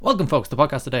Welcome, folks, to the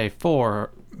podcast today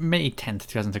for May 10th,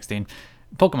 2016.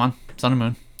 Pokemon Sun and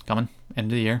Moon coming,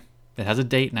 end of the year. It has a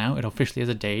date now. It officially has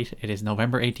a date. It is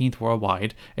November 18th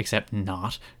worldwide, except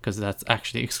not, because that's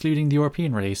actually excluding the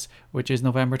European release, which is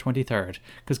November 23rd,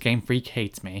 because Game Freak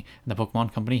hates me, and the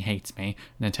Pokemon Company hates me,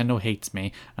 Nintendo hates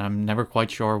me, and I'm never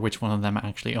quite sure which one of them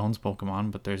actually owns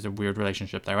Pokemon, but there's a weird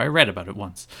relationship there. I read about it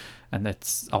once, and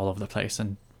it's all over the place,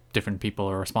 and different people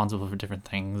are responsible for different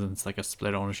things, and it's like a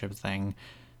split ownership thing,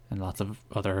 and lots of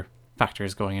other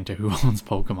factors going into who owns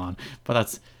Pokemon. But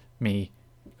that's me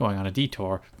going on a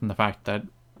detour from the fact that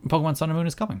Pokemon Sun and Moon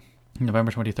is coming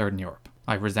November 23rd in Europe.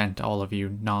 I resent all of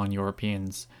you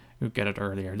non-Europeans who get it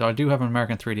earlier. Though I do have an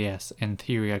American 3DS. In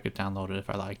theory, I could download it if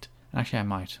I liked. Actually, I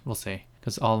might. We'll see.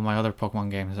 Because all my other Pokemon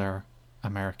games are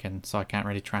American, so I can't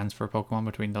really transfer Pokemon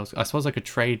between those. I suppose I could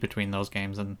trade between those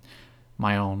games and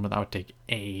my own, but that would take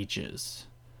ages.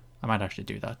 I might actually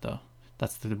do that, though.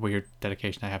 That's the weird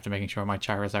dedication I have to making sure my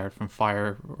Charizard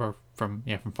from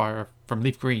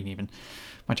Leaf Green even.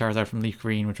 My Charizard from Leaf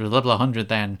Green, which was level 100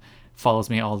 then,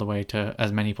 follows me all the way to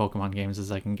as many Pokemon games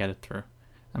as I can get it through.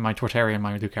 And my Torterra and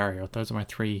my Lucario, those are my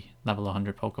 3 level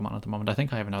 100 Pokemon at the moment. I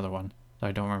think I have another one, though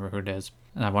I don't remember who it is.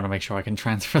 And I want to make sure I can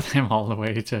transfer them all the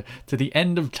way to the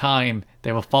end of time.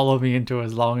 They will follow me into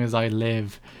as long as I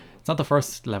live. It's not the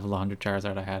first level 100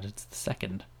 Charizard I had, it's the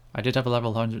second. I did have a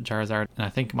level 100 Charizard, and I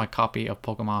think my copy of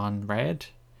Pokemon Red,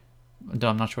 though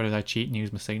I'm not sure whether I cheat and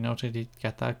use my Signo to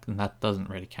get that, and that doesn't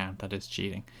really count, that is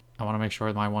cheating. I want to make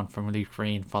sure my one from Leaf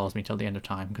Green follows me till the end of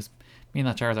time, because me and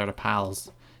that Charizard are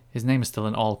pals. His name is still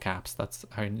in all caps, that's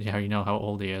how you know how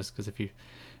old he is, because if you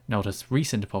notice,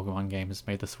 recent Pokemon games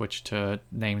made the switch to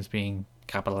names being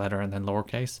capital letter and then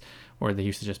lowercase, where they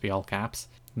used to just be all caps,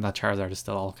 and that Charizard is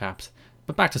still all caps.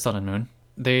 But back to Sun and Moon.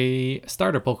 The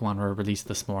starter Pokemon were released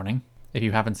this morning. If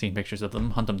you haven't seen pictures of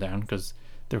them, hunt them down because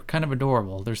they're kind of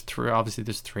adorable. There's 3,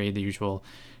 the usual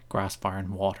grass, fire,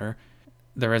 and water.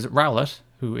 There is Rowlet,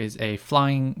 who is a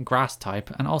flying grass type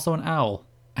and also an owl.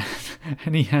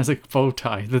 And he has a bow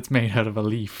tie that's made out of a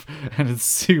leaf, and it's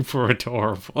super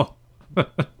adorable.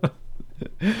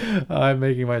 I'm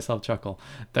making myself chuckle.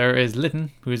 There is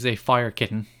Litten, who is a fire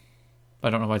kitten. I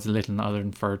don't know why it's Litten other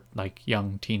than for like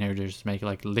young teenagers to make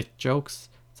like lit jokes.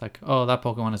 It's like, oh, that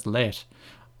Pokemon is lit.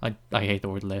 I hate the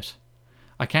word lit.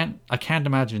 I can't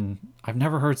imagine. I've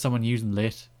never heard someone use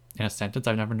lit in a sentence.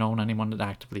 I've never known anyone that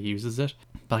actively uses it.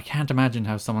 But I can't imagine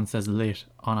how someone says lit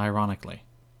unironically.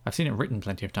 I've seen it written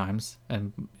plenty of times,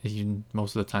 and even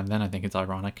most of the time then I think it's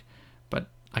ironic. But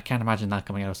I can't imagine that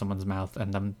coming out of someone's mouth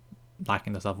and them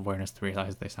lacking the self-awareness to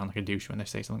realise they sound like a douche when they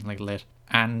say something like lit.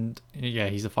 And yeah,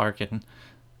 he's a fire kitten.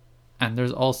 And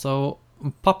there's also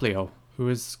Popplio, who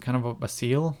is kind of a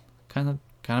seal. Kind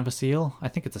of a seal? I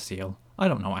think it's a seal. I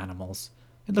don't know animals.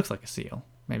 It looks like a seal.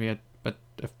 Maybe a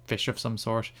fish of some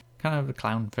sort. Kind of a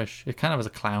clownfish. It kind of is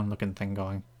a clown looking thing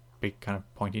going. Big kind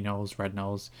of pointy nose, red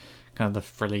nose. Kind of the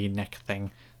frilly neck thing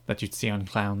that you'd see on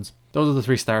clowns. Those are the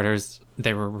 3 starters.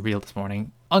 They were revealed this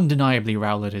morning. Undeniably,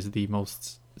 Rowlet is the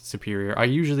most superior. I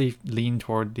usually lean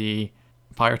toward the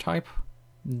fire type,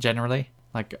 generally.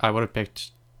 Like, I would have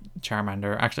picked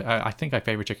Charmander. Actually, I think I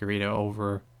favour Chikorita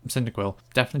over Cyndaquil.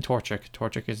 Definitely Torchic.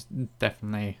 Torchic is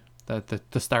definitely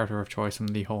the starter of choice from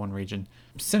the Hawaiian region.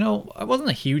 Sinnoh, I wasn't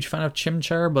a huge fan of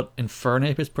Chimchar, but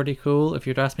Infernape is pretty cool. If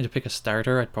you'd asked me to pick a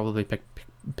starter, I'd probably pick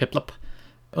Piplup.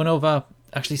 Unova,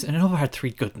 actually, Unova had 3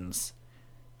 good ones.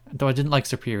 Though I didn't like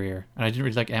Superior, and I didn't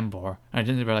really like Emboar, and I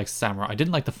didn't really like Samurai. I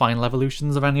didn't like the final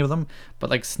evolutions of any of them, but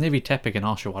like Snivy, Tepig, and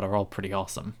Oshawott are all pretty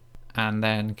awesome. And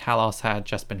then Kalos had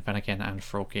Chespin, Fennekin, and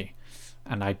Froakie.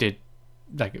 And I did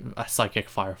like a Psychic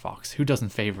Firefox. Who doesn't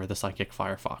favour the Psychic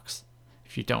Firefox?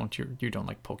 If you don't, you don't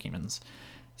like Pokemons.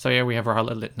 So yeah, we have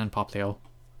Rowlet, Litten, and Popplio.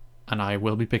 And I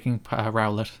will be picking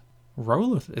Rowlet.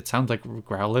 Rowlet? It sounds like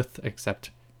Growlithe,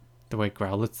 except the way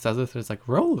Growlithe says it, it's like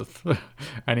Rowlet.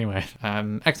 Anyway,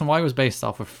 X and Y was based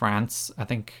off of France. I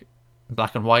think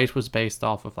Black and White was based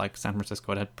off of like San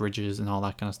Francisco. It had bridges and all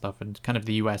that kind of stuff, and kind of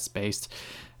the US based.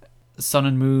 Sun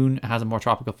and Moon has a more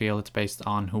tropical feel. It's based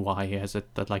on Hawaii, as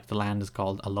it that like the land is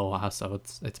called Aloha, so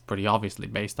it's pretty obviously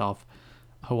based off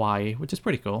Hawaii, which is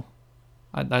pretty cool.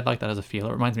 I'd like that as a feel.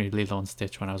 It reminds me of Lilo and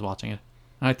Stitch when I was watching it.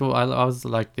 And I thought I was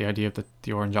like the idea of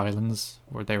the Orange Islands,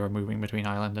 where they were moving between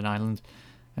island and island,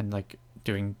 and like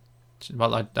doing.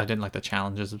 Well, I didn't like the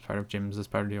challenges as part of gyms as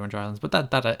part of the Orange Islands, but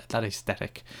that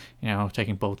aesthetic, you know,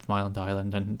 taking both from island to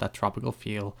island and that tropical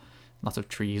feel. Lots of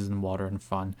trees and water and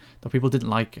fun. Though people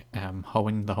didn't like the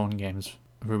Hoenn games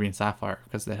Ruby and Sapphire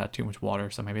because they had too much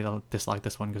water, so maybe they'll dislike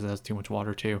this one because it has too much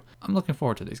water too. I'm looking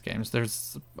forward to these games.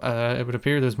 There's, it would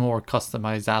appear there's more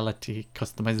customization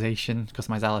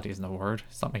isn't a word.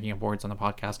 Stop making up words on the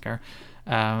podcast, Gar.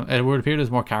 It would appear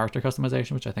there's more character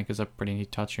customization, which I think is a pretty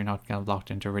neat touch. You're not kind of locked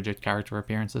into rigid character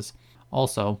appearances.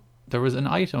 Also, there was an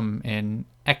item in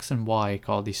X and Y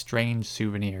called the Strange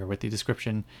Souvenir with the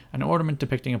description, an ornament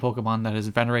depicting a Pokemon that is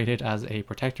venerated as a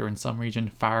protector in some region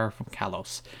far from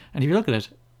Kalos. And if you look at it,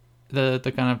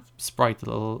 the kind of sprite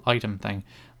little item thing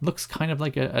looks kind of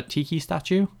like a tiki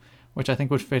statue, which I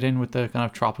think would fit in with the kind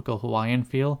of tropical Hawaiian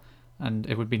feel. And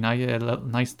it would be a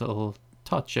nice little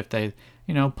touch if they,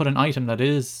 put an item that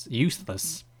is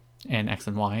useless in X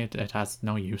and Y. It has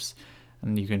no use.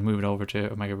 And you can move it over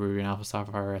to Omega Ruby and Alpha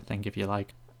Sapphire, I think, if you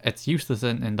like. It's useless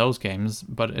in those games,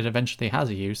 but it eventually has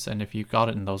a use, and if you got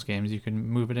it in those games, you can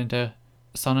move it into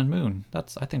Sun and Moon.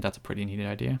 I think that's a pretty neat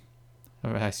idea.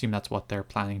 I assume that's what they're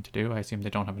planning to do. I assume they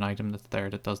don't have an item that's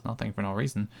there that does nothing for no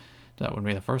reason. That wouldn't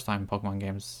be the first time Pokemon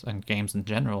games and games in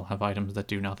general have items that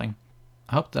do nothing.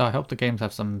 I hope the games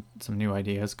have some new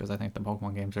ideas, because I think the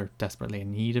Pokemon games are desperately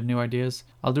in need of new ideas.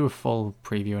 I'll do a full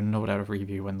preview and no doubt a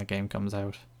review when the game comes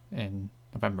out in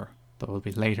November. That will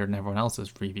be later than everyone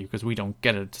else's review because we don't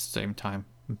get it at the same time.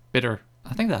 Bitter.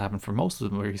 I think that happened for most of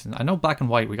the recent. I know Black and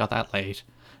White we got that late.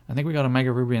 I think we got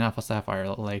Omega Ruby and Alpha Sapphire a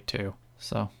little late too.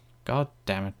 So, god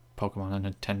damn it, Pokemon and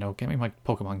Nintendo. Get me my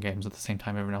Pokemon games at the same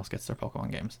time everyone else gets their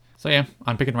Pokemon games. So yeah,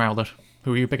 I'm picking Rowlet.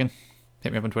 Who are you picking?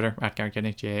 Hit me up on Twitter at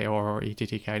GaryKidney,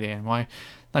 GARETTKIDNY.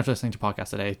 Thanks for listening to Podcast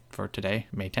Today for today,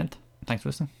 May 10th. Thanks for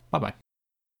listening. Bye bye.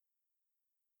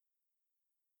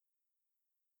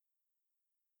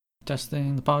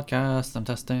 Testing the podcast, I'm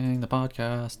testing the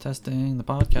podcast, testing the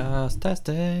podcast,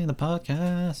 testing the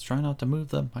podcast. Try not to move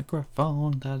the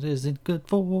microphone, that isn't good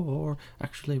for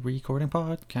actually recording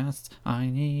podcasts. I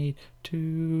need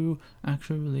to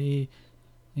actually,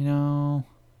 I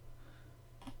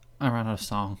ran out of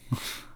song.